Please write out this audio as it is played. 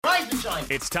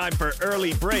It's time for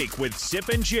Early Break with Sip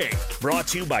and Jake, brought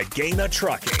to you by Gaina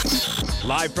Trucking.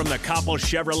 Live from the Koppel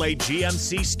Chevrolet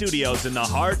GMC studios in the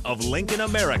heart of Lincoln,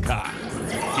 America.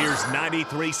 Here's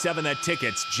 93.7 The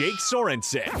Ticket's Jake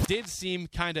Sorensen. Did seem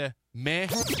kind of meh.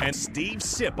 And Steve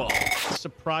Sipple.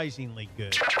 Surprisingly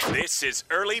good. This is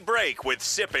Early Break with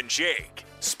Sip and Jake,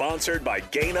 sponsored by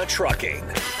Gaina Trucking.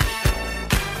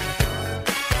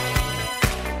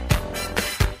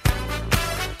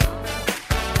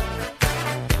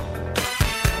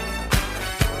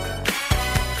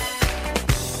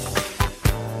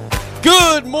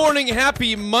 Good morning,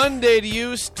 happy Monday to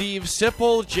you, Steve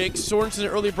Sipple, Jake Sorensen,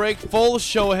 Early Break, full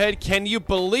show ahead. Can you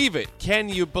believe it? Can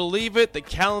you believe it? The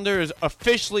calendar is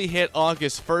officially hit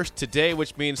August 1st today,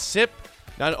 which means, Sip,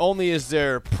 not only is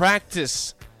there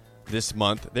practice this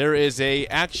month, there is a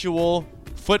actual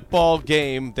football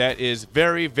game that is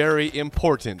very, very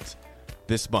important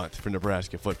this month for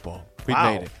Nebraska football.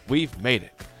 We've made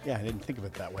it. Yeah, I didn't think of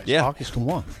it that way. It's Yeah. August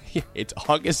 1. It's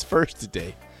August 1st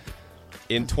today.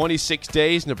 In 26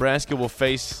 days, Nebraska will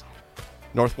face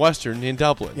Northwestern in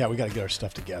Dublin. Yeah, we got to get our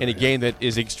stuff together. In a game that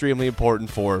is extremely important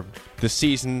for the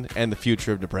season and the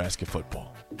future of Nebraska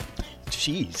football.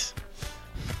 Jeez.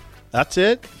 That's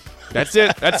it? That's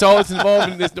it. That's all that's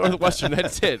involved in this Northwestern.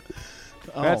 That's it.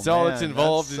 That's all that's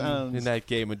involved in that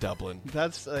game in Dublin.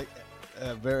 That's a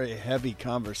very heavy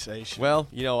conversation. Well,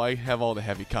 you know, I have all the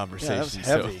heavy conversations. Yeah,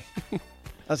 that's heavy.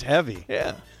 That's heavy.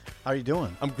 Yeah. How are you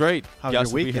doing? I'm great. How's Gus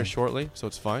your will be weekend? here shortly, so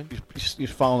it's fine. You're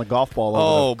following the golf ball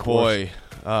over the course.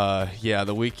 Boy. Yeah,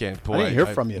 the weekend. Boy, I didn't hear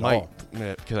from you at all.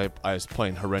 Because I was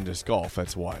playing horrendous golf,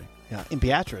 that's why. Yeah, in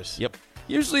Beatrice. Yep.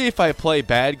 Usually if I play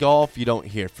bad golf, you don't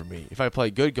hear from me. If I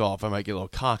play good golf, I might get a little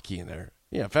cocky in there.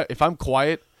 Yeah, if I'm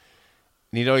quiet,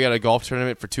 and you know I got a golf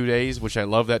tournament for 2 days, which I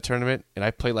love that tournament, and I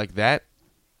play like that,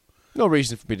 no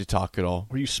reason for me to talk at all.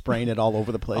 Were you spraying it all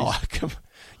over the place? Oh,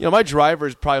 you know, my driver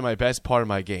is probably my best part of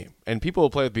my game. And people who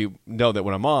play with me know that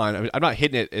when I'm on, I'm not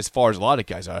hitting it as far as a lot of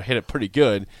guys are. I hit it pretty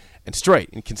good and straight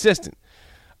and consistent.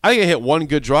 I think I hit one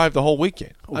good drive the whole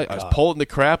weekend. I was pulling the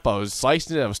crap. I was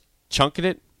slicing it. I was chunking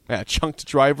it. I chunked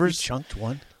drivers. You chunked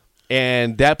one?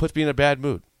 And that puts me in a bad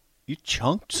mood. You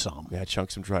chunked some? Yeah, I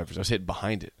chunked some drivers. I was hitting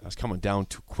behind it. I was coming down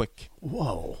too quick.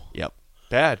 Whoa. Yep.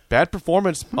 Bad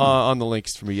performance on the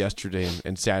links for me yesterday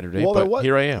and Saturday, but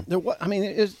here I am. It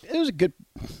was a good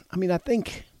 – I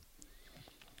think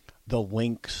the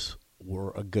links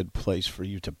were a good place for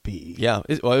you to be. Yeah.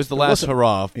 It was the last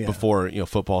hurrah before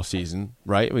football season,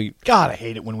 right? God, I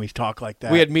hate it when we talk like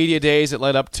that. We had media days that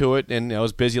led up to it, and I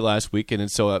was busy last weekend,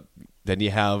 and so then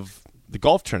you have the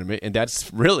golf tournament, and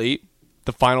that's really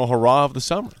the final hurrah of the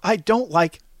summer. I don't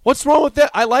like – What's wrong with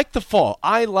that? I like the fall.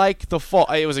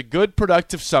 It was a good,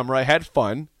 productive summer. I had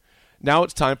fun. Now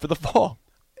it's time for the fall.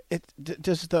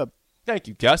 Thank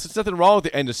you, Gus. There's nothing wrong with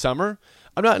the end of summer.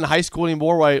 I'm not in high school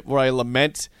anymore where I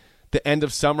lament the end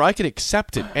of summer. I can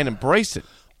accept it and embrace it.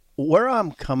 Where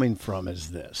I'm coming from is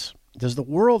this. Does the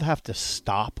world have to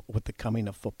stop with the coming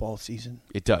of football season?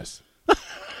 It does.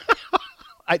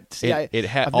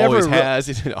 It always has.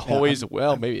 It always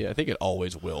will. Maybe I think it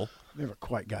always will. I've never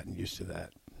quite gotten used to that.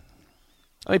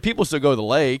 I mean, people still go to the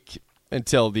lake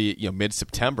until the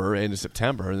mid-September, end of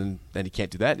September, and then you can't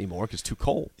do that anymore because it's too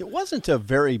cold. It wasn't a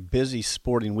very busy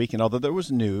sporting weekend, although there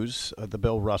was news of the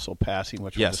Bill Russell passing,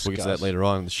 which we'll get to that later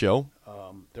on in the show.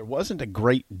 There wasn't a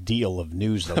great deal of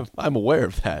news, though. I'm aware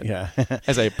of that. Yeah.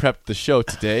 As I prepped the show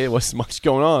today, there wasn't much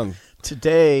going on.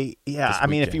 Today, yeah. I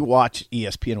mean, if you watch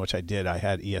ESPN, which I did, I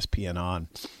had ESPN on.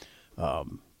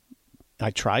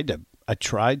 I tried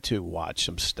to watch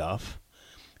some stuff.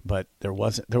 But there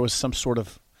was some sort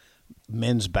of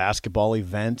men's basketball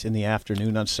event in the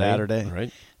afternoon on Saturday.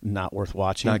 Right. Not worth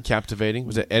watching. Not captivating.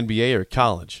 Was it NBA or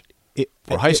college?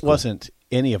 Or high school? It wasn't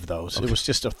any of those. Okay. It was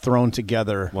just a thrown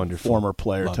together former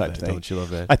player type thing. Don't you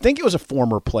love that? I think it was a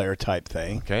former player type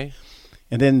thing. Okay.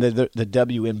 And then the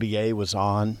WNBA was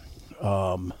on.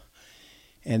 And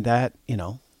that,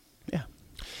 yeah.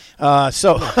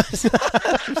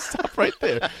 Stop right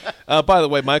there. By the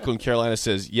way, Michael in Carolina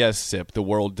says, yes, Sip, the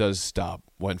world does stop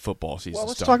when football season starts. Well,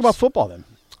 let's talk about football then.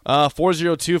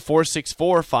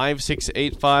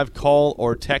 402-464-5685. Call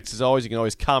or text. As always, you can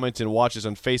always comment and watch us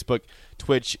on Facebook,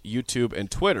 Twitch, YouTube, and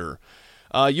Twitter.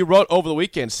 You wrote over the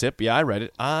weekend, Sip. Yeah, I read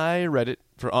it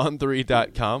for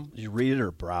on3.com. Did you read it or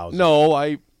browse it? No,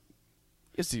 it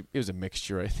was a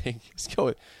mixture, I think.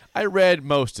 I read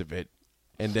most of it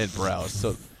and then browsed.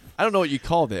 So I don't know what you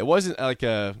called it. It wasn't like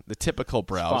the typical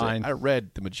browse. Fine. I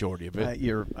read the majority of it.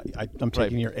 I'm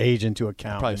taking your age into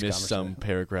account. Probably missed some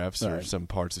paragraphs or some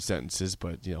parts of sentences,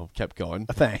 but kept going.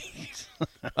 Thanks.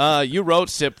 You wrote,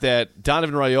 Sip, that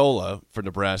Donovan Raiola for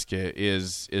Nebraska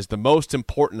is the most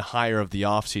important hire of the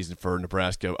offseason for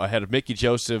Nebraska, ahead of Mickey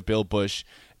Joseph, Bill Bush,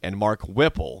 and Mark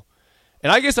Whipple.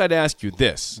 And I guess I'd ask you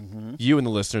this, you and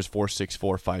the listeners,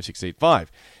 464-5685.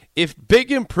 If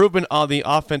big improvement on the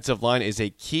offensive line is a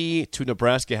key to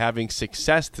Nebraska having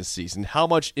success this season, how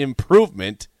much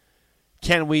improvement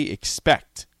can we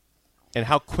expect? And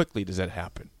how quickly does that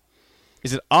happen?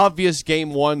 Is it obvious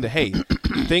game one that, hey,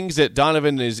 things that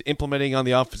Donovan is implementing on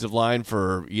the offensive line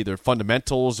for either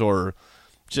fundamentals or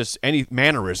just any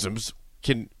mannerisms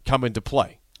can come into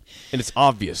play? And it's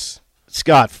obvious.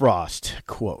 Scott Frost,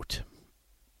 quote,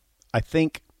 I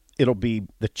think it'll be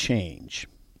the change.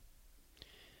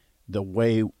 The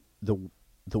way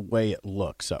it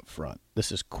looks up front. This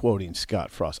is quoting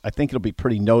Scott Frost. I think it'll be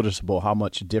pretty noticeable how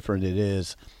much different it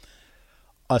is,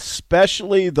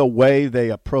 especially the way they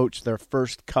approach their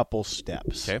first couple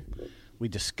steps. Okay. We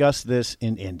discussed this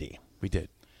in Indy. We did.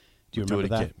 Do you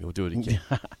remember that? We'll do it again.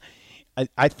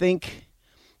 I think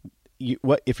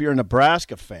if you're a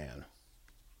Nebraska fan,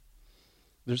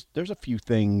 there's a few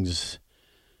things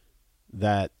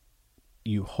that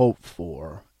you hope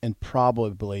for and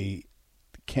probably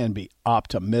can be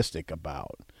optimistic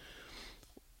about.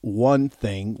 One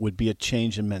thing would be a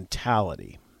change in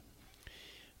mentality.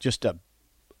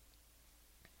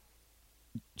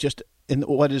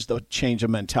 What is the change of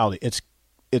mentality? I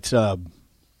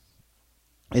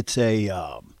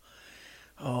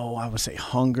would say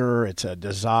hunger. It's a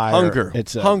desire. Hunger.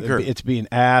 It's being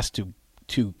asked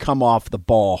to come off the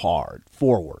ball hard,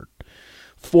 forward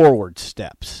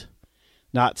steps,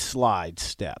 not slide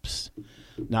steps,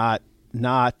 not.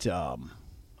 And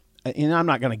I'm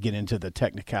not going to get into the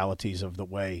technicalities of the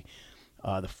way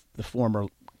the former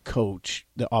coach,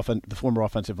 the former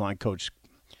offensive line coach,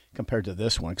 compared to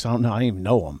this one, because I don't even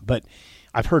know him. But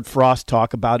I've heard Frost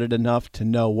talk about it enough to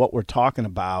know what we're talking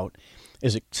about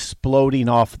is exploding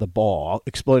off the ball,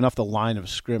 exploding off the line of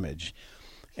scrimmage,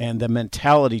 and the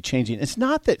mentality changing. It's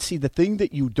not that. See, the thing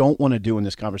that you don't want to do in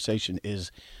this conversation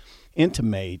is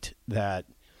intimate that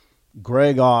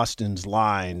Greg Austin's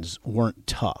lines weren't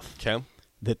tough. Okay.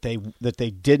 That they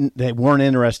weren't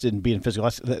interested in being physical.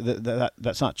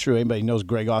 That's not true. Anybody knows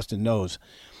Greg Austin knows.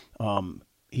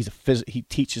 He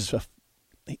teaches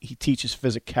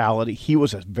physicality. He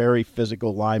was a very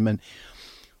physical lineman,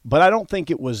 but I don't think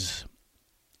it was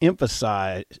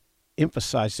emphasized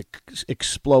to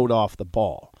explode off the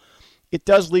ball. It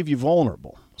does leave you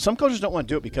vulnerable. Some coaches don't want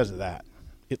to do it because of that.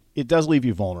 It does leave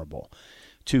you vulnerable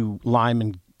to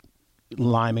linemen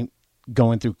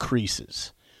going through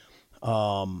creases,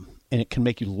 and it can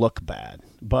make you look bad.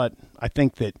 But I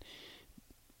think that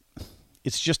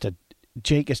it's just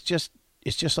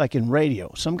like in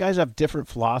radio. Some guys have different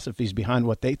philosophies behind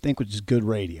what they think is good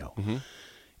radio. Mm-hmm.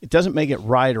 It doesn't make it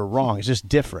right or wrong. It's just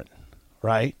different,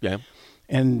 right? Yeah.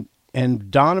 And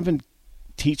Donovan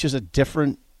teaches a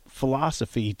different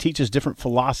philosophy. He teaches different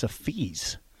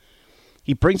philosophies.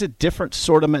 He brings a different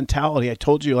sort of mentality. I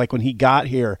told you, like when he got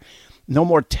here, no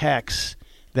more texts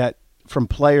that from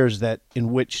players that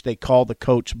in which they call the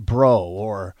coach bro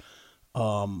or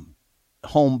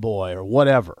homeboy or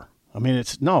whatever. I mean,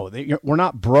 we're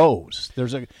not bros.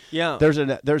 There's a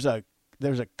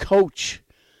coach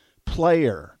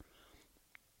player.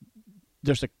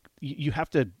 There's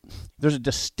a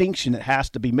distinction that has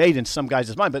to be made in some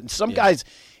guys' mind, but in some guys,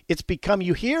 it's become,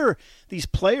 you hear these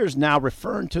players now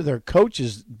referring to their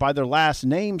coaches by their last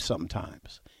name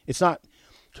sometimes. It's not.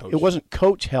 Coach. It wasn't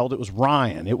Coach Held. It was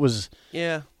Ryan. It was.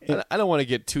 Yeah. I don't want to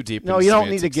get too deep. No, you don't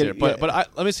need to get. There, but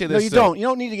let me say this. No, you don't. You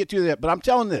don't need to get too that. But I'm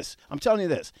telling you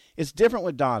this. It's different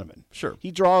with Donovan. Sure.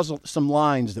 He draws some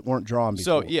lines that weren't drawn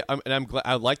before. So yeah, I'm glad.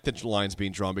 I like the lines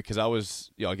being drawn because I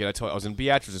was, again, I was in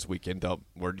Beatrice this weekend,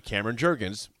 where Cameron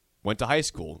Jurgens went to high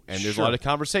school, and there's a lot of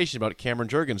conversation about Cameron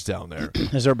Jurgens down there.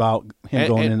 Is there about him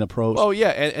going into pros? Oh yeah,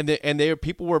 and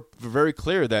people were very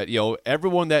clear that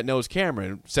everyone that knows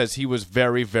Cameron says he was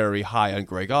very, very high on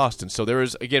Greg Austin. So there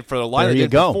is, again, for the line that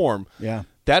didn't perform,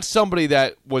 that's somebody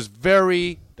that was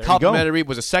very complimentary,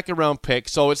 was a second-round pick.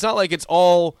 So it's not like it's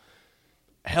all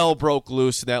hell broke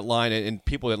loose in that line and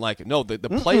people didn't like it. No, the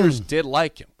players did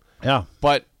like him. Yeah,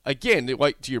 but again,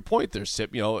 like to your point there,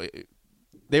 Sip,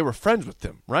 they were friends with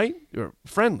him, right? You're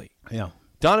friendly. Yeah.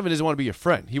 Donovan doesn't want to be your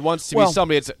friend. He wants to be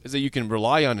somebody that you can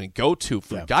rely on and go to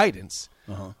for guidance.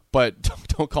 Uh-huh. But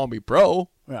don't call me bro,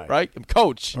 right? I'm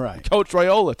Coach. Right. I'm Coach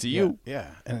Raiola to you. Yeah.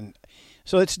 And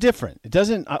so it's different. It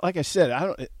doesn't, like I said,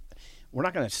 We're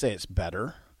not going to say it's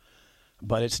better,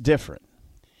 but it's different.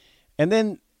 And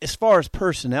then as far as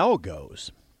personnel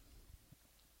goes,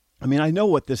 I mean, I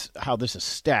know how this is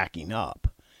stacking up,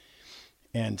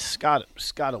 and Scott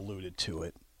alluded to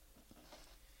it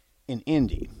in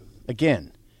Indy.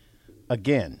 Again,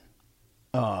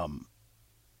 a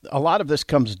lot of this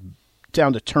comes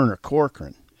down to Turner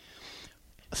Corcoran.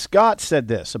 Scott said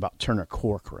this about Turner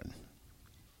Corcoran.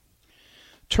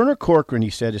 Turner Corcoran, he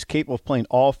said, is capable of playing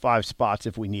all 5 spots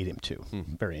if we need him to.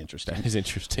 Very interesting. That is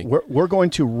interesting. We're going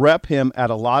to rep him at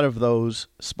a lot of those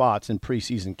spots in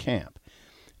preseason camp.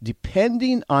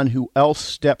 Depending on who else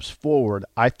steps forward,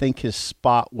 I think his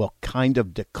spot will kind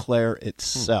of declare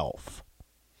itself.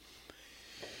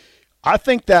 I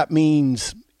think that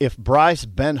means if Bryce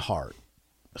Benhart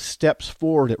steps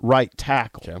forward at right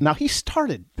tackle. Okay. Now, he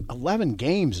started 11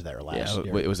 games there last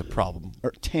year. It was a problem or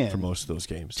 10 for most of those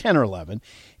games. 10 or 11.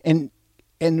 And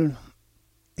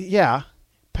yeah,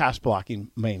 pass blocking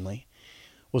mainly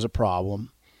was a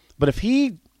problem. But if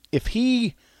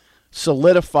he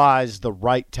solidifies the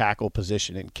right tackle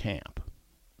position in camp,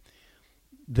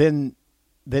 then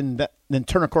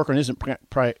Turner Corcoran isn't going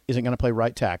to play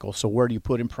right tackle. So where do you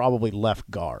put him? Probably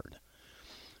left guard.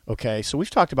 Okay, so we've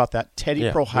talked about that. Teddy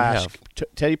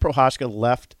Prohaska,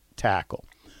 left tackle.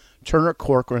 Turner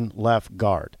Corcoran, left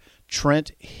guard.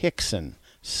 Trent Hickson,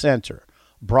 center.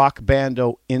 Brock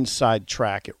Bando, inside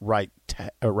track at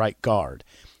right guard.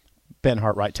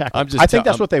 Benhart, right tackle. I think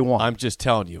that's what they want. I'm just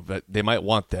telling you that they might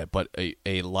want that, but a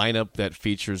lineup that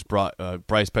features Bryce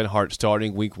Benhart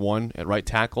starting week 1 at right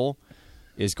tackle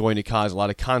is going to cause a lot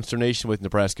of consternation with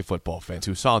Nebraska football fans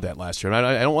who saw that last year. And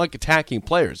I don't like attacking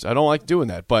players. I don't like doing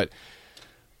that. But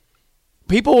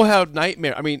people will have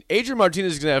nightmares. I mean, Adrian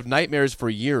Martinez is going to have nightmares for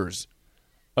years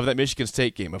of that Michigan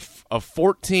State game, of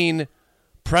 14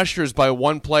 pressures by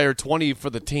one player, 20 for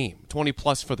the team,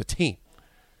 20-plus for the team.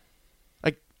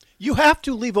 You have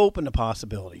to leave open the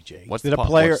possibility, Jake,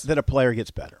 that a player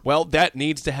gets better. Well, that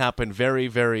needs to happen very,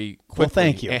 very quickly. Well,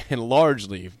 thank you. And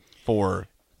largely for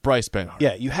Bryce Benhart.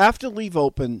 Yeah, you have to leave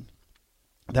open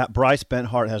that Bryce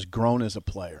Benhart has grown as a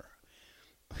player.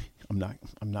 I'm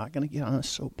not going to get on a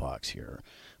soapbox here,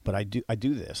 but I do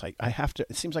this. I have to.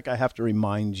 It seems like I have to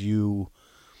remind you,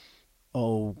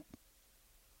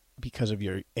 because of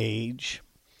your age,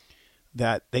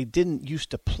 that they didn't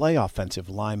used to play offensive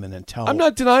linemen until I'm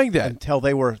not denying that until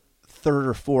they were third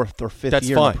or fourth or fifth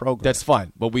year in the program. That's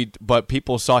fine. But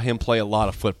people saw him play a lot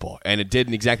of football, and it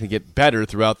didn't exactly get better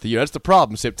throughout the year. That's the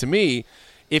problem. So to me,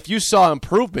 if you saw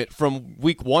improvement from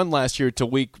week 1 last year to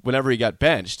week whenever he got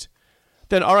benched,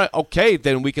 then all right, okay,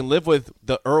 then we can live with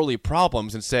the early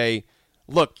problems and say,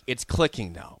 look, it's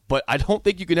clicking now. But I don't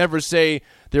think you can ever say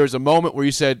there was a moment where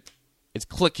you said it's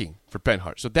clicking for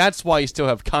Benhart. So that's why you still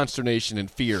have consternation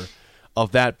and fear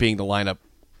of that being the lineup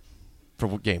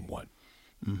for game 1.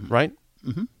 Mm-hmm. Right?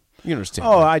 Mm-hmm. You understand?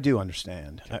 Oh, that. I do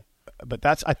understand. Okay. But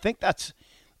I think that's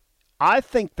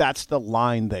the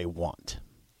line they want.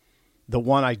 The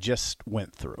one I just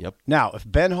went through. Yep. Now, if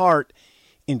Benhart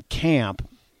in camp,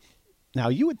 now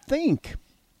you would think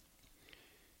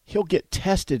he'll get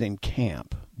tested in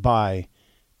camp by,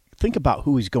 think about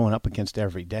who he's going up against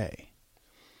every day.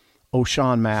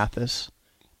 O'Shawn Mathis,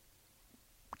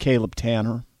 Caleb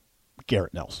Tanner,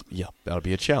 Garrett Nelson. Yeah, that'll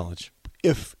be a challenge.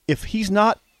 If he's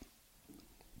not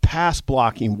pass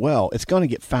blocking well, it's going to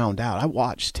get found out. I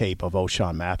watched tape of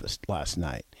O'Shawn Mathis last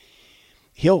night.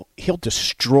 He'll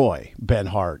destroy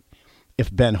Benhart if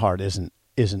Benhart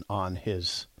isn't on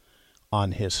his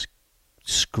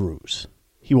screws.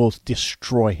 He will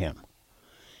destroy him.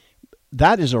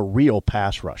 That is a real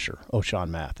pass rusher,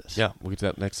 O'Shawn Mathis. Yeah, we'll get to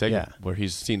that next segment where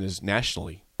he's seen as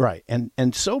nationally. Right.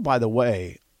 And so, by the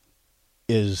way,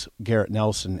 is Garrett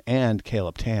Nelson and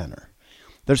Caleb Tanner.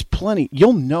 There's plenty.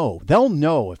 They'll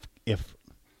know if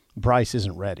Bryce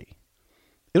isn't ready.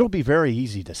 It'll be very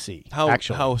easy to see.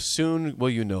 How soon will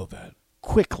you know that?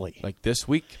 Quickly. Like this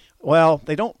week? Well,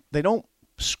 they don't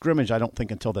scrimmage, I don't think,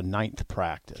 until the 9th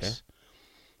practice. Okay.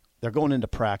 They're going into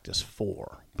practice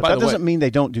 4. But that doesn't mean they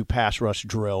don't do pass rush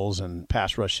drills and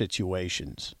pass rush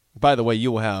situations. By the way,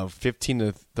 you will have 15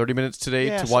 to 30 minutes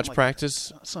today to watch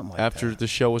practice after the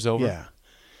show is over? Yeah.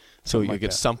 So you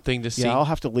get something to see? Yeah, I'll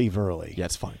have to leave early. Yeah,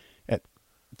 it's fine. At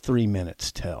 3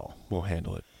 minutes till. We'll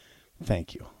handle it.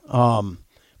 Thank you.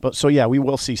 We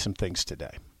will see some things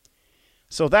today.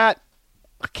 So back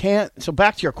to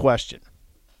your question.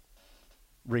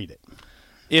 Read it.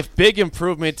 If big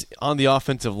improvement on the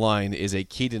offensive line is a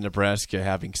key to Nebraska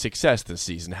having success this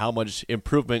season, how much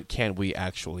improvement can we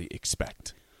actually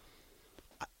expect?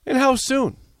 And how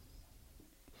soon?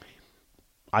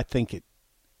 I think it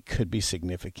could be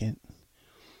significant.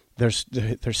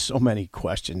 there's so many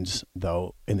questions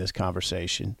though in this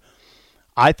conversation.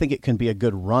 I think it can be a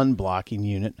good run blocking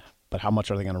unit, but how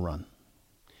much are they going to run?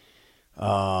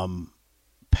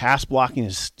 Pass blocking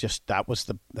is just that was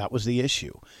the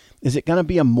issue. Is it going to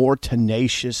be a more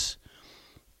tenacious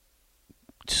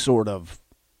sort of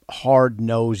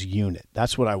hard-nosed unit?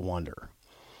 That's what I wonder.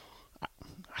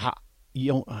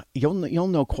 You'll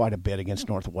know quite a bit against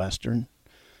Northwestern,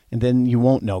 and then you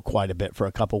won't know quite a bit for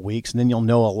a couple weeks, and then you'll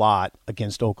know a lot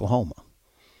against Oklahoma,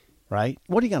 right?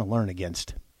 What are you going to learn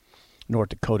against North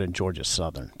Dakota and Georgia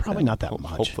Southern? Probably not that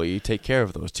much. Hopefully you take care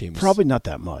of those teams. Probably not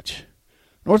that much.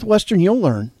 Northwestern, you'll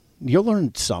learn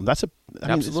some.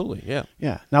 Absolutely, yeah.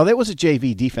 Yeah. Now, that was a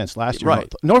JV defense last year.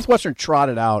 Right. Northwestern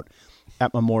trotted out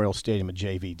at Memorial Stadium a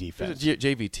JV defense. It was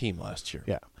a JV team last year.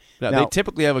 Yeah. Now, they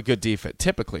typically have a good defense.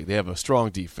 Typically, they have a strong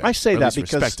defense. I say that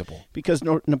because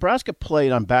Nebraska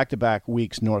played on back-to-back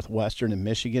weeks Northwestern and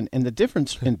Michigan, and the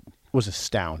difference was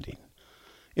astounding.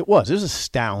 It was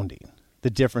astounding, the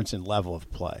difference in level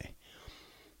of play.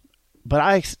 But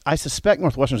I suspect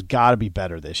Northwestern's got to be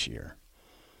better this year.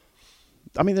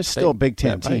 I mean, there's still a Big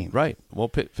Ten team. Right. Well,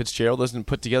 Fitzgerald doesn't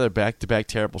put together back-to-back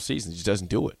terrible seasons. He just doesn't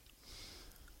do it.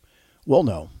 Well,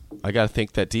 no. I got to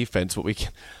think that defense,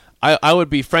 I would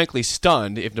be frankly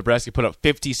stunned if Nebraska put up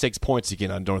 56 points again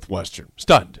on Northwestern.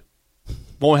 Stunned.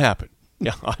 Won't happen.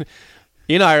 Yeah.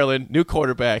 In Ireland, new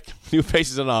quarterback, new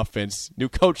faces on offense, new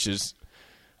coaches.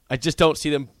 I just don't see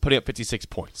them putting up 56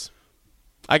 points.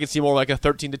 I can see more like a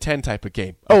 13-10 type of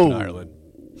game in Ireland,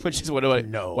 which is what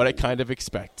I kind of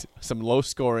expect. Some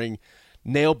low-scoring,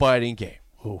 nail-biting game.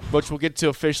 Oof. Which we'll get to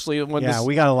officially when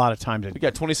we got a lot of time we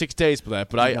got 26 days for that,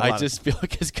 but I just feel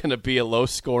like it's going to be a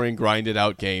low-scoring,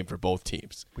 grinded-out game for both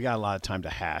teams. We got a lot of time to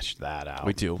hash that out.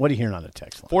 We do. What are you hearing on the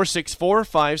text line?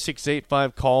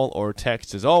 464-5685, call or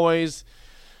text as always.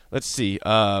 Let's see.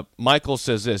 Michael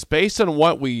says this. Based on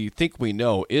what we think we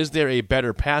know, is there a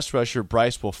better pass rusher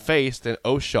Bryce will face than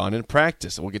O'Shawn in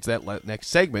practice? And we'll get to that next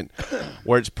segment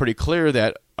where it's pretty clear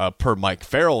that, per Mike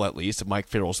Farrell at least, at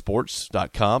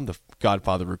MikeFarrellSports.com, the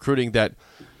godfather of recruiting, that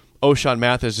O'Shawn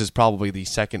Mathis is probably the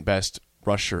second best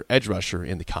edge rusher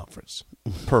in the conference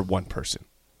per one person.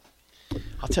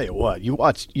 I'll tell you what, you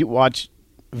watch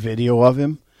video of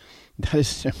him.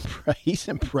 He's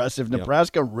impressive.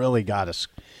 Nebraska really got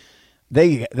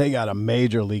they got a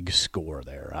major league score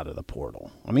there out of the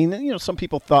portal. I mean, some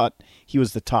people thought he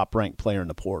was the top ranked player in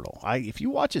the portal. If you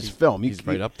watch his film, he's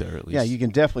right up there at least. Yeah, you can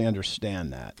definitely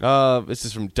understand that. This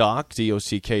is from Doc,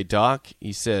 D-O-C-K Doc.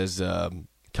 He says a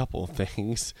couple of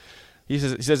things. He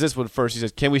says this one first. He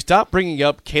says, can we stop bringing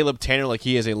up Caleb Tanner like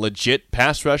he is a legit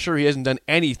pass rusher? He hasn't done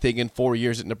anything in 4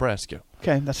 years at Nebraska.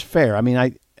 Okay, that's fair. I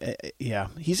mean,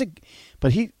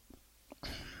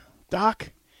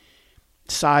 Doc,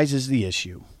 size is the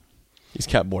issue. He's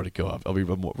got more to go. I'll be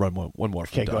run one more.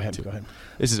 Okay, Doc go ahead. too. Go ahead.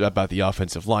 This is about the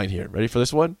offensive line here. Ready for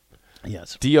this one?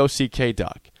 Yes. D-O-C-K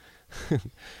Doc.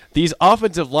 These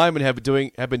offensive linemen have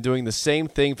been doing the same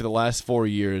thing for the last 4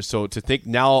 years. So to think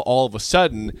now all of a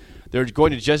sudden they're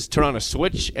going to just turn on a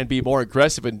switch and be more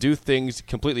aggressive and do things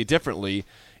completely differently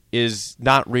is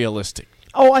not realistic.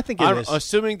 Oh, I think it is. I'm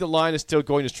assuming the line is still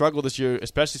going to struggle this year,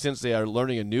 especially since they are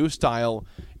learning a new style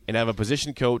and have a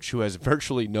position coach who has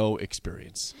virtually no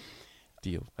experience.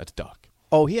 That's Doc.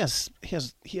 Oh, he has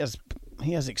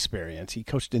experience. He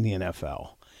coached in the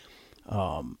NFL.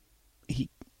 He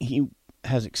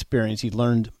has experience. He's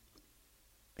learned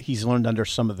under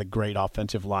some of the great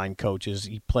offensive line coaches.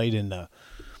 He played at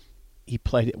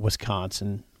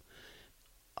Wisconsin.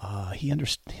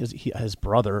 His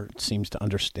brother seems to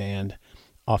understand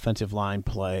offensive line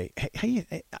play.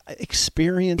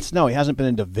 Experience? No, he hasn't been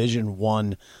in Division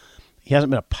I. He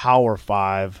hasn't been a Power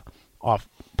 5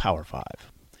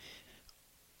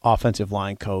 offensive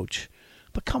line coach.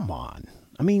 But come on.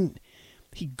 I mean,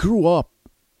 he grew up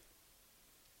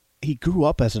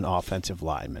as an offensive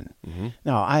lineman. Mm-hmm.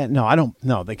 I don't.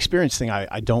 No, the experience thing,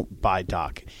 I don't buy,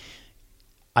 Doc.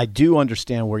 I do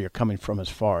understand where you're coming from as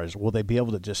far as will they be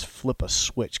able to just flip a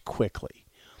switch quickly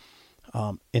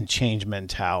and change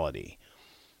mentality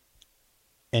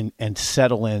and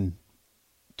settle in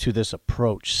to this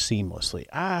approach seamlessly.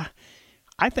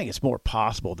 I think it's more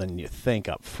possible than you think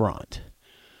up front.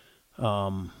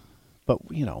 But,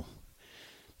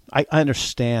 I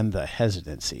understand the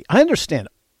hesitancy. I understand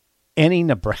any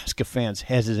Nebraska fan's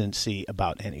hesitancy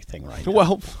about anything right now.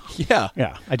 Well, yeah.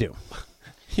 Yeah, I do.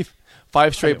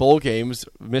 5 straight bowl games,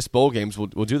 missed bowl games will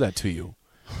do that to you.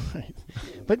 Right.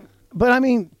 But I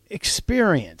mean,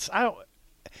 experience.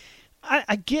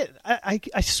 I get. I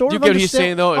sort of understand. You get what he's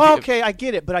saying, though? Okay, I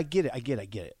get it. But I get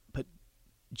it. But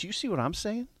do you see what I'm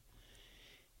saying?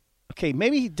 okay,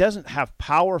 maybe he doesn't have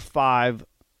Power 5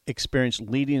 experience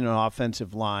leading an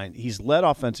offensive line. He's led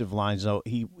offensive lines, though.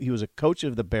 He was a coach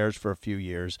of the Bears for a few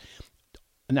years.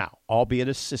 Now, albeit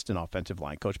assistant offensive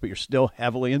line coach, but you're still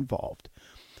heavily involved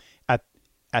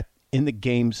in the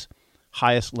game's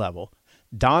highest level.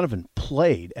 Donovan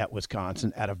played at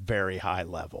Wisconsin at a very high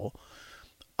level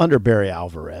under Barry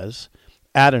Alvarez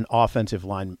at an offensive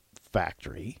line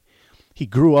factory. He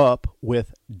grew up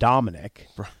with Dominic.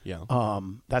 Yeah.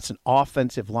 That's an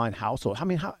offensive line household. I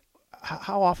mean,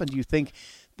 how often do you think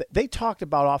they talked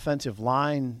about offensive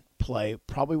line play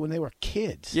probably when they were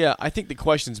kids? Yeah, I think the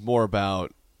question's more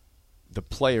about the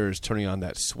players turning on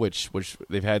that switch, which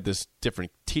they've had this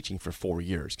different teaching for 4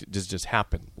 years. Does it just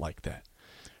happen like that?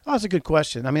 Oh, that's a good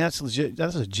question. I mean, that's legit.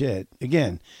 That's legit.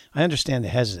 Again, I understand the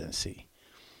hesitancy.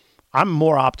 I'm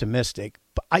more optimistic,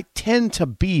 but I tend to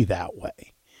be that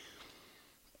way.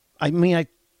 I mean,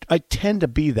 I tend to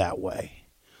be that way.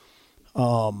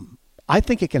 I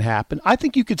think it can happen. I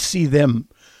think you could see them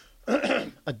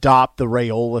adopt the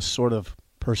Raiola sort of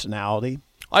personality.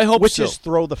 I hope which so. is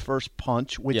throw the first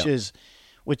punch, which is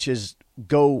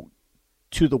go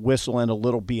to the whistle and a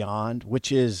little beyond,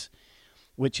 which is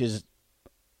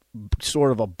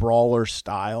sort of a brawler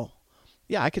style.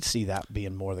 Yeah, I could see that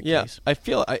being more the case. I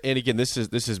feel, and again, this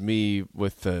is me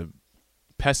with the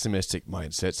pessimistic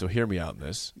mindset. So hear me out in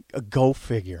this. Go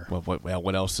figure. Well,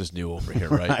 what else is new over here,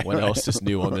 right? What else is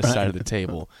new on this side of the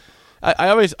table?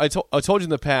 I told you in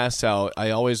the past how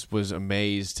I always was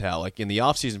amazed how, like, in the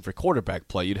offseason for quarterback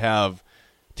play, you'd have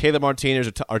Taylor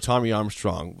Martinez or Tommy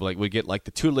Armstrong. Like, we get like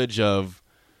the tutelage of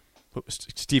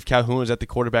Steve Calhoun. Is that the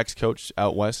quarterback's coach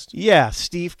out west? Yeah,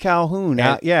 Steve Calhoun.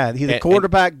 He's a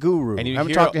quarterback guru. And I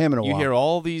haven't talked to him in a while. You hear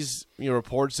all these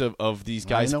reports of these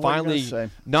guys finally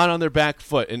not on their back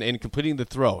foot and completing the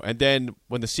throw. And then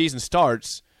when the season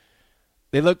starts,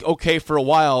 they look okay for a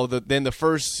while. Then the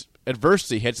first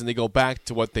adversity hits and they go back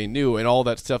to what they knew, and all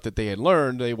that stuff that they had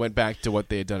learned, they went back to what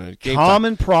they had done in a game.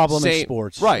 Common problem in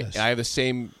sports. Right. Yes. I have the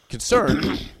same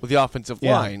concern with the offensive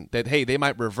line that, hey, they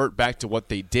might revert back to what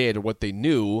they did or what they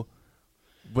knew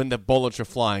when the bullets are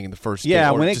flying in the first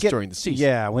game or just during the season.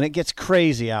 Yeah, when it gets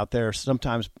crazy out there,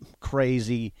 sometimes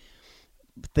crazy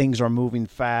things are moving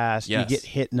fast. Yes. You get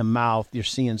hit in the mouth, you're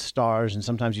seeing stars, and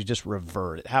sometimes you just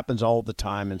revert. It happens all the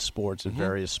time in sports, in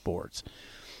various sports.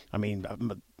 I mean,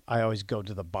 I always go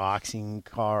to the boxing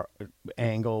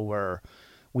angle where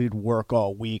we'd work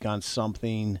all week on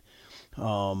something,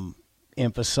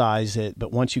 emphasize it,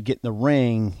 but once you get in the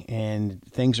ring and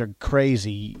things are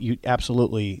crazy, you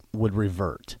absolutely would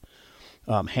revert.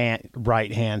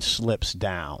 Right hand slips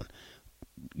down.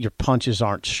 Your punches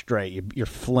aren't straight. You're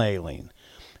flailing.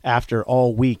 After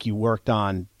all week, you worked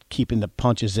on keeping the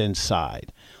punches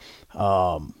inside.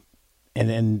 And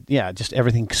then, just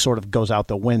everything sort of goes out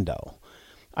the window.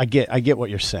 I get what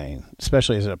you're saying,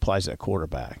 especially as it applies to a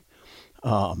quarterback.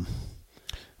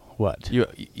 What?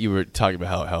 You were talking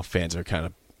about how fans are kind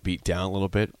of beat down a little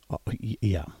bit.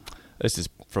 Yeah. This is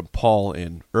from Paul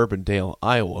in Urbandale,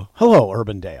 Iowa. Hello,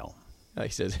 Urbandale. He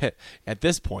says, at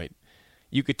this point,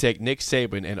 you could take Nick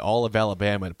Saban and all of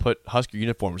Alabama and put Husker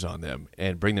uniforms on them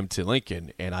and bring them to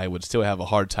Lincoln, and I would still have a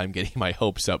hard time getting my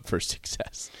hopes up for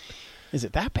success. Is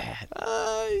it that bad?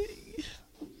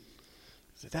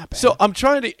 Is it that bad? So I'm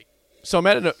trying to. So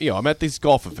I'm at this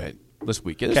golf event this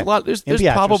weekend. There's a lot. There's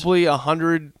probably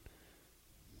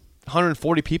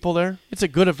 140 people there. It's a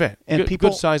good event. And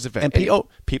good size event. And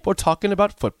people are talking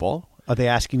about football. Are they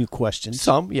asking you questions?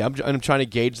 Some, yeah. I'm trying to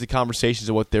gauge the conversations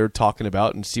of what they're talking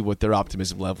about and see what their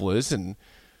optimism level is. And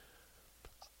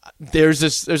there's a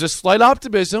slight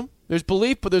optimism. There's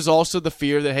belief, but there's also the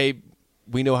fear that, hey,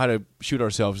 we know how to shoot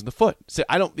ourselves in the foot. So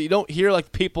you don't hear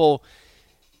like people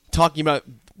talking about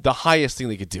the highest thing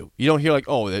they could do. You don't hear like,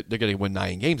 oh, they're going to win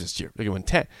 9 games this year. They're going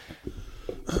to win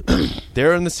 10.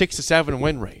 They're in the 6 to 7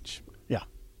 win range. Yeah.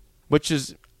 Which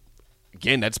is,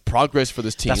 again, that's progress for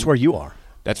this team. That's where you are.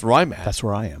 That's where I'm at. That's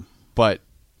where I am. But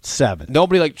 7.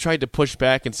 Nobody tried to push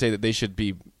back and say that they should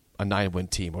be a 9-win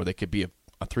team or they could be a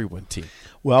 3-win team.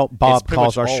 Well, Bob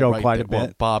calls our show quite a bit.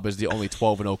 Well, Bob is the only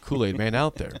 12-0 Kool-Aid man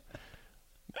out there.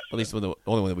 At least the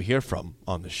only one that we hear from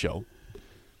on the show.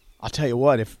 I'll tell you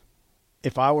what,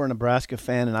 if I were a Nebraska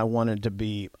fan and I wanted to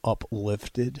be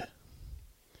uplifted,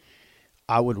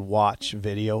 I would watch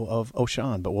video of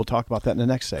O'Shawn, but we'll talk about that in the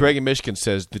next segment. Greg in Michigan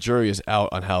says the jury is out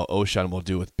on how O'Shawn will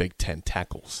do with Big Ten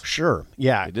tackles. Sure,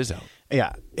 yeah. It is out.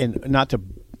 Yeah, and not to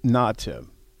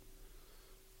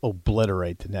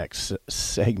obliterate the next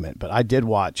segment, but I did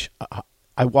watch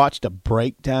I watched a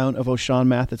breakdown of O'Shawn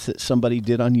Mathis that somebody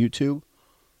did on YouTube.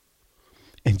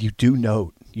 And you do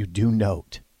note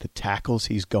the tackles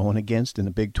he's going against in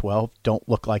the Big 12 don't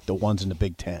look like the ones in the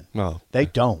Big 10. No. They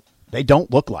don't. They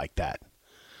don't look like that.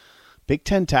 Big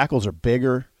 10 tackles are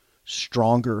bigger,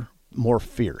 stronger, more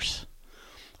fierce.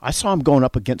 I saw him going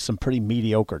up against some pretty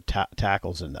mediocre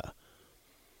tackles in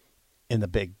the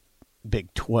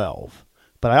Big 12.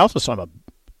 But I also saw him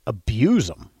abuse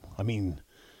them. I mean,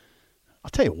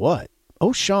 I'll tell you what.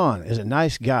 O'Shawn is a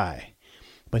nice guy,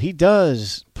 but he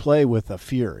does play with a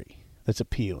fury that's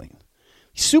appealing.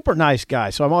 He's a super nice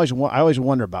guy, so I always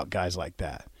wonder about guys like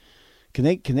that. Can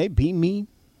they be mean?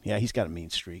 Yeah, he's got a mean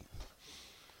streak.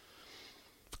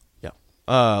 Yeah.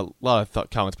 A lot of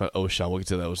comments about O'Shawn. We'll get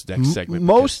to those next segment.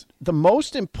 The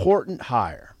most important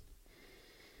hire.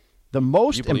 The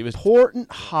most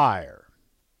important hire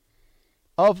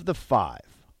of the 5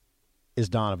 is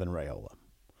Donovan Raiola.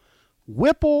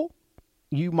 Whipple,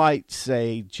 you might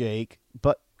say, Jake,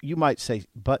 but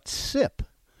Sip.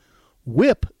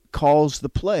 Whip calls the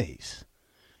plays.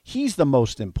 He's the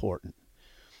most important.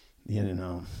 You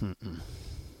know.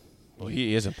 Well,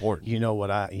 he is important. You know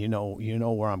what you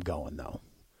know where I'm going though.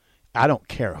 I don't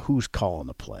care who's calling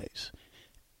the plays.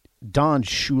 Don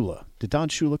Shula. Did Don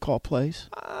Shula call plays?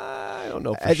 I don't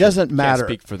know. It doesn't matter.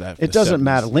 Can't speak for that. It doesn't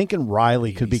matter. Lincoln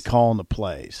Riley could be calling the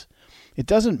plays. It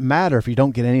doesn't matter if you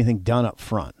don't get anything done up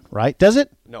front, right? Does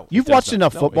it? No. You've watched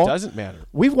enough football. It doesn't matter.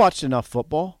 We've watched enough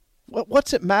football.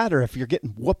 What's it matter if you're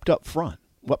getting whooped up front?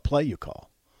 What play you call?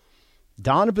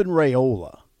 Donovan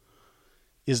Raiola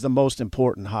is the most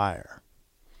important hire.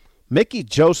 Mickey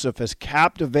Joseph has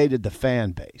captivated the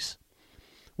fan base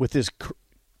with his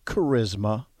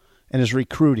charisma and his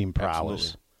recruiting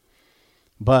prowess.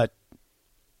 Absolutely.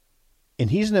 And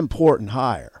he's an important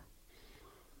hire.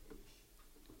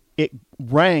 It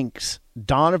ranks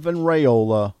Donovan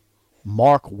Raiola,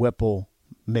 Mark Whipple,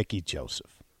 Mickey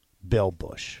Joseph, Bill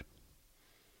Bush,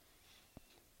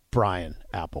 Brian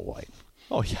Applewhite.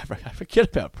 Oh, yeah, I forget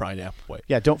about Brian Applewhite.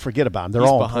 Yeah, don't forget about him. They're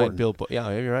He's all behind important. Bill Bush. Yeah,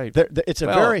 you're right. It's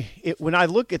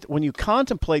when you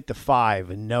contemplate the 5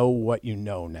 and know what you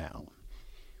know now,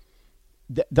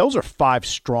 those are 5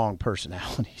 strong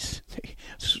personalities.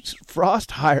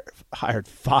 Frost hired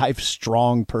 5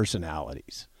 strong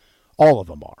personalities. All of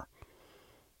them are.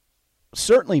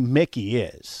 Certainly Mickey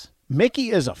is.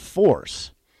 Mickey is a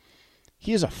force.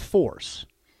 He is a force.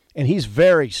 And he's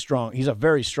very strong. He's a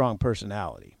very strong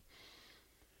personality.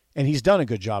 And he's done a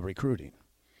good job recruiting.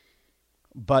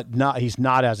 But he's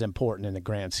not as important in the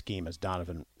grand scheme as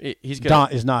Donovan. Is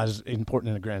not as important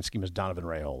in the grand scheme as Donovan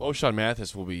Raiola. O'Shawn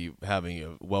Mathis will be having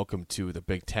a welcome to the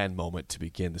Big Ten moment to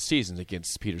begin the season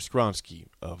against Peter Skronsky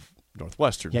of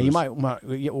Northwestern. Yeah,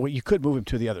 you could move him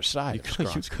to the other side. You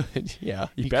could. Yeah,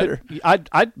 you better.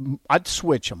 I'd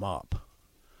switch him up.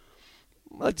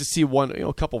 I'd like to see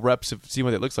a couple reps of see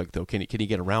what it looks like though. Can he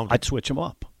get around it? I'd switch him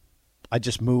up.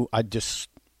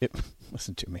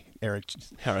 Listen to me, Eric.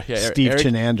 Steve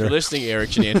Chenander. You're listening, Eric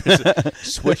Chenander.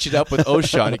 Switch it up with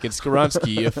O'Shawn against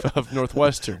Skronsky of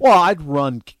Northwestern. Well,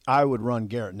 I would run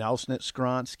Garrett Nelson at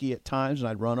Skronsky at times, and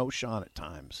I'd run O'Shawn at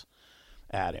times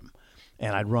at him,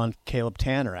 and I'd run Caleb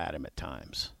Tanner at him at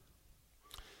times.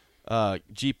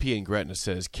 GP in Gretna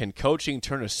says, can coaching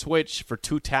turn a switch for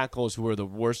 2 tackles who are the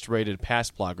worst-rated pass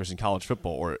blockers in college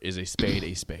football, or is a spade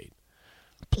a spade?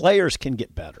 Players can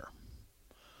get better.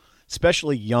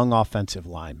 Especially young offensive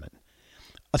linemen.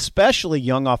 Especially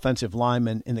young offensive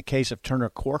linemen in the case of Turner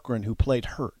Corcoran, who played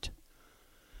hurt.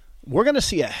 We're going to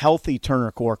see a healthy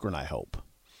Turner Corcoran, I hope.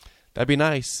 That'd be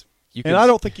nice. And I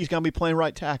don't think he's going to be playing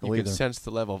right tackle either. You can sense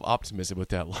the level of optimism with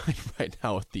that line right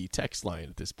now with the text line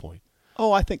at this point.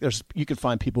 Oh, I think you can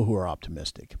find people who are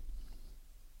optimistic.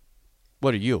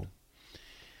 What are you?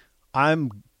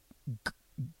 I'm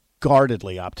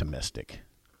guardedly optimistic.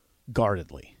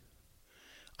 Guardedly.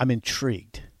 I'm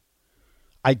intrigued.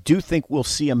 I do think we'll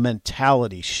see a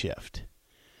mentality shift.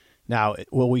 Now,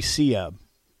 will it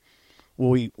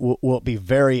be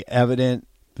very evident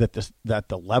that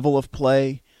the level of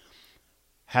play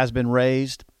has been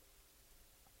raised?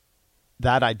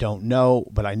 That I don't know,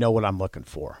 but I know what I'm looking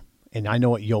for. And I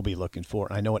know what you'll be looking for,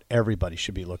 and I know what everybody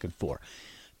should be looking for.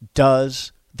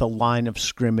 Does the line of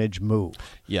scrimmage move?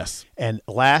 Yes. And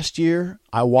last year,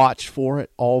 I watched for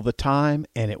it all the time,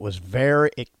 and it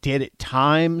did at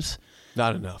times.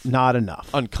 Not enough. Not enough.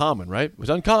 Uncommon, right? It was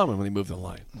uncommon when they moved the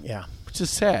line. Yeah. Which is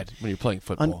sad when you're playing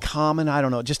football. Uncommon, I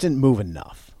don't know. It just didn't move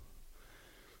enough.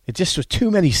 It just was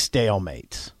too many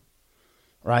stalemates,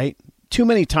 right? Too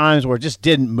many times where it just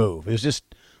didn't move. It was just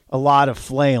a lot of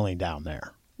flailing down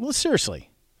there. Well,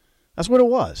 seriously. That's what it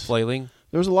was. Flailing?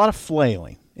 There was a lot of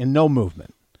flailing and no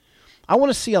movement. I want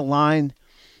to see a line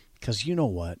because you know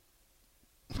what?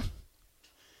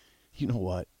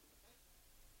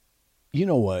 You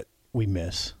know what we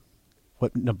miss?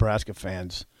 What Nebraska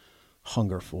fans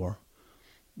hunger for?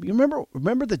 You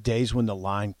remember the days when the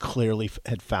line clearly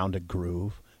had found a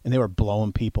groove and they were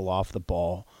blowing people off the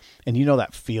ball, and you know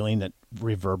that feeling that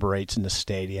reverberates in the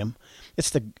stadium. It's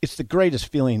the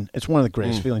greatest feeling. It's one of the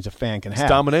greatest feelings a fan can have. It's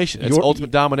domination. It's ultimate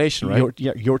domination, right?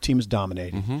 Your team is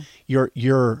dominating.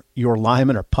 Your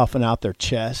linemen are puffing out their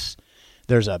chests.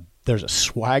 There's a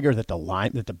swagger that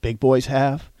the big boys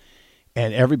have,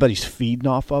 and everybody's feeding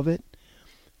off of it.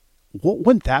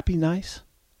 Wouldn't that be nice?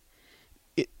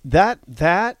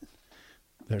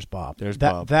 There's Bob.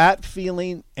 Bob. That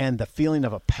feeling and the feeling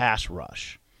of a pass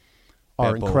rush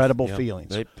are incredible feelings.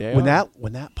 They when are.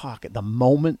 that pocket, the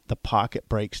moment the pocket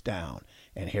breaks down,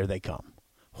 and here they come.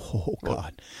 Oh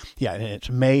God, yeah, and it's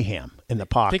mayhem in the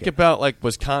pocket. Think about like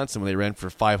Wisconsin when they ran for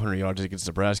 500 yards against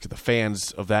Nebraska. The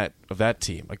fans of that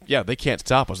team, like, yeah, they can't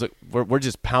stop us. We're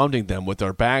just pounding them with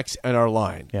our backs and our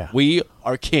line. Yeah. We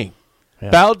are king. Yeah.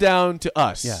 Bow down to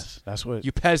us. Yes, that's what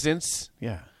you peasants.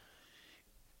 Yeah.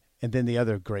 And then the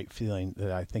other great feeling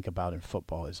that I think about in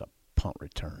football is a punt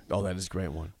return. Oh, that is a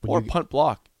great one. When Or you- punt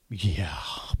block. Yeah,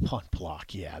 punt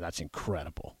block. Yeah, that's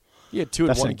incredible. He had 2 in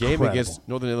That's one game incredible. against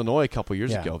Northern Illinois a couple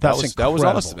years Yeah, ago. that's That was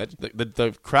incredible. awesome.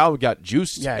 The crowd got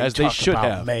juiced Yeah, as you they talk should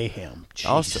about have. mayhem. Jeez.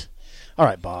 Awesome. All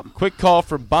right, Bob. Quick call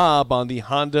from Bob on the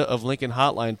Honda of Lincoln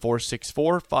hotline,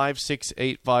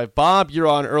 464-5685. Bob, you're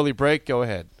on early break. Go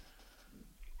ahead.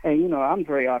 Hey, I'm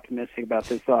very optimistic about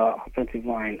this offensive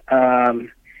line.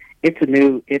 It's a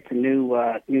new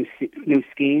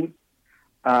scheme,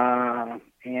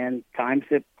 and times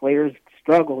that players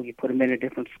struggle, you put them in a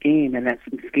different scheme, and that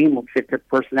scheme will fit their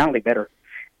personality better.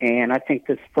 And I think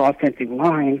this offensive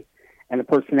line and the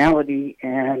personality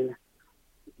and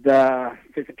the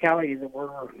physicality that we're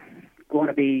going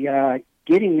to be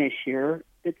getting this year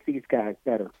fits these guys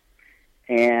better.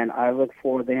 And I look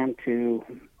for them to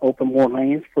open more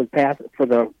lanes for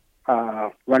the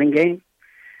running game,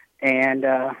 and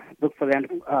look for them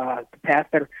to pass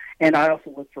better. And I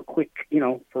also look for quick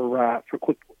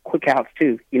outs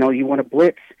too. You want to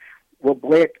blitz, we'll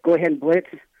blitz. Go ahead and blitz.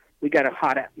 We got a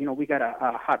hot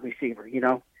receiver.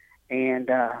 And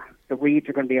the reads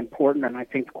are going to be important, and I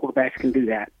think the quarterbacks can do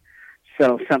that.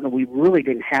 So something we really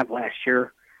didn't have last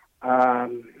year.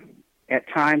 At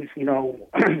times,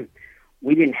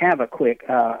 we didn't have a quick.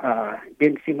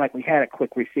 Didn't seem like we had a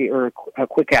quick receiver or a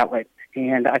quick outlet.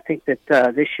 And I think that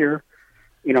this year,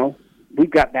 we've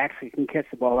got backs who can catch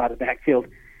the ball out of the backfield.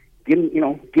 Give them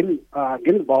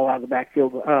the ball out of the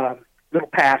backfield, little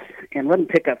pass, and let them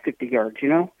pick up 50 yards.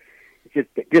 It's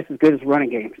just as good as a running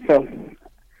game. So,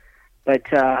 but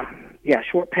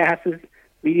short passes,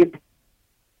 medium.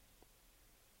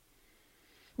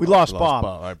 We lost Bob. Bob.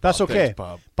 All right, That's Bob. okay. Thanks,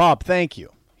 Bob. Bob, thank you.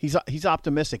 He's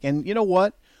optimistic, and you know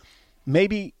what?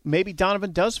 Maybe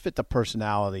Donovan does fit the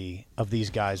personality of these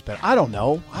guys better. I don't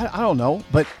know. I don't know,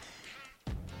 but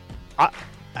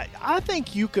I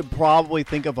think you could probably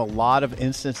think of a lot of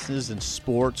instances in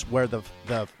sports where there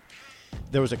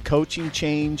was a coaching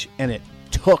change and it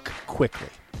took quickly.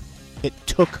 It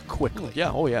took quickly.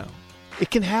 Yeah. Oh, yeah. It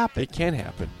can happen. It can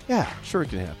happen. Yeah. Sure, it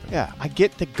can happen. Yeah. I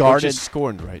get the They're guarded. just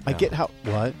scorned right now. I get how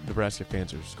what Nebraska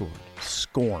fans are scorned.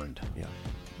 scorned. Yeah.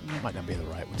 That might not be the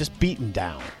right word. Just beaten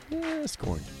down, Yeah,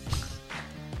 scorned.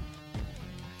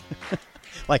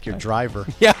 like your driver.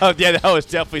 Yeah, that was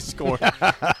definitely scorned.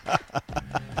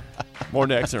 More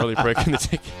next, an early break in the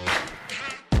ticket.